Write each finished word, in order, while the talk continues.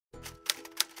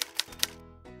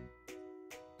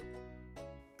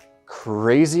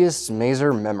craziest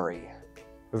Maeser memory.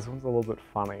 This one's a little bit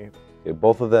funny. Okay,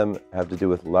 both of them have to do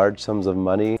with large sums of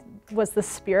money. Was the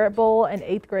Spirit Bowl in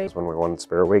 8th grade. When we won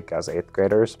Spirit Week as 8th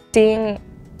graders. Seeing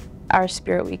our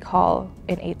Spirit Week Hall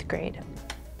in 8th grade.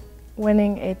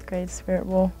 Winning 8th grade Spirit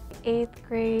Bowl. 8th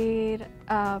grade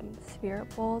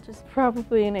Spirit Bowl, just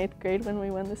probably in 8th grade when we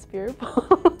won the Spirit Bowl.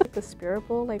 The Spirit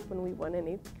Bowl, like when we won in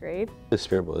 8th grade. The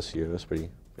Spirit Bowl this year was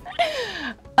pretty.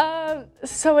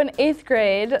 So in 8th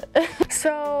grade,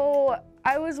 so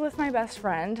I was with my best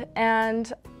friend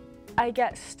and I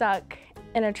get stuck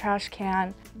in a trash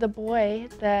can. The boy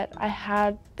that I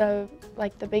had the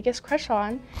biggest crush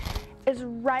on is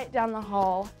right down the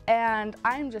hall and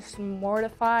I'm just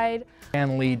mortified.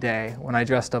 Stan Lee Day, when I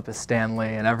dressed up as Stan Lee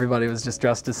and everybody was just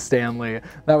dressed as Stan Lee.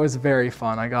 That was very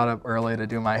fun. I got up early to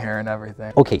do my hair and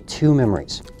everything. Okay, 2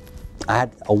 memories. I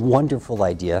had a wonderful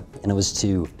idea and it was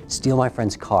to steal my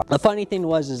friend's car. The funny thing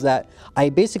is that I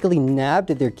basically nabbed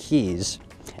their keys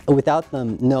without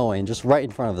them knowing, just right in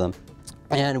front of them.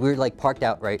 And we were like parked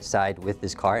out right side with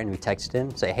his car and we texted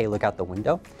him, say, hey, look out the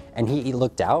window. And he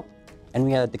looked out and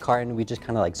we had the car and we just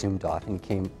kind of like zoomed off and he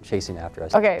came chasing after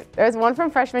us. Okay, there's one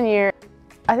from freshman year.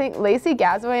 I think Lacey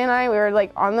Gazaway and I, we were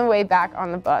like on the way back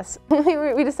on the bus.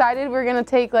 we decided we were gonna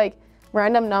take like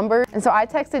random numbers. And so I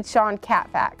texted Sean cat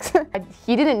facts.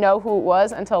 He didn't know who it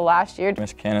was until last year.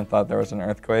 Miss Cannon thought there was an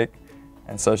earthquake,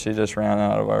 and so she just ran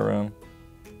out of our room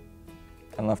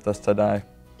and left us to die.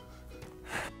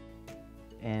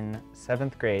 In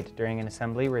 7th grade, during an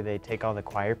assembly where they take all the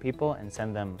choir people and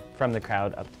send them from the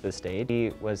crowd up to the stage,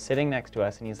 he was sitting next to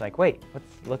us and he's like, wait,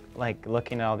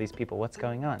 looking at all these people, what's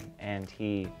going on? And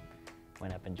he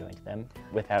went up and joined them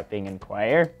without being in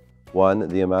choir. One,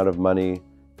 the amount of money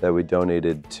that we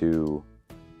donated to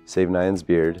Save Nyan's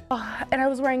Beard. And I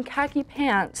was wearing khaki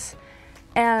pants.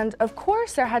 And of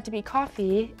course there had to be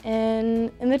coffee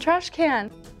in the trash can.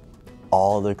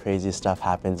 All the crazy stuff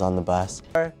happens on the bus.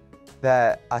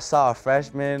 That I saw a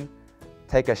freshman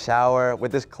take a shower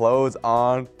with his clothes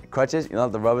on, crutches, you know,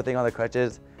 the rubber thing on the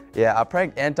crutches. Yeah, I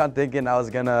pranked Anton thinking I was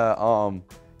gonna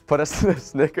put a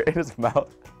Snicker in his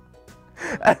mouth.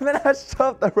 And then I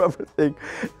shoved the rubber thing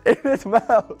in his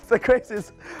mouth. It's the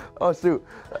craziest. Oh shoot.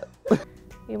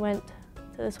 We went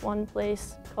to this one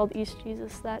place called East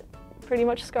Jesus that pretty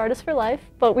much scarred us for life,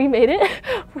 but we made it.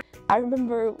 I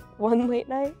remember one late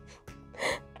night,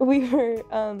 we were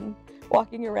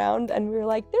walking around and we were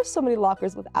like, there's so many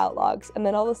lockers without locks. And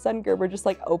then all of a sudden Gerber just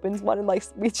like opens one and like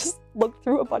we just looked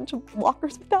through a bunch of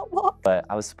lockers without locks. But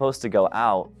I was supposed to go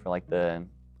out for like the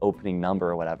opening number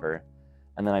or whatever.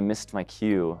 And then I missed my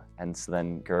cue, and so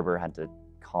then Gerber had to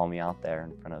call me out there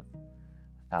in front of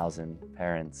 1,000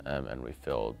 parents. And we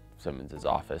filled Simmons's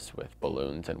office with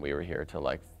balloons, and we were here till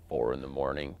like 4 in the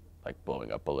morning, like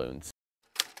blowing up balloons.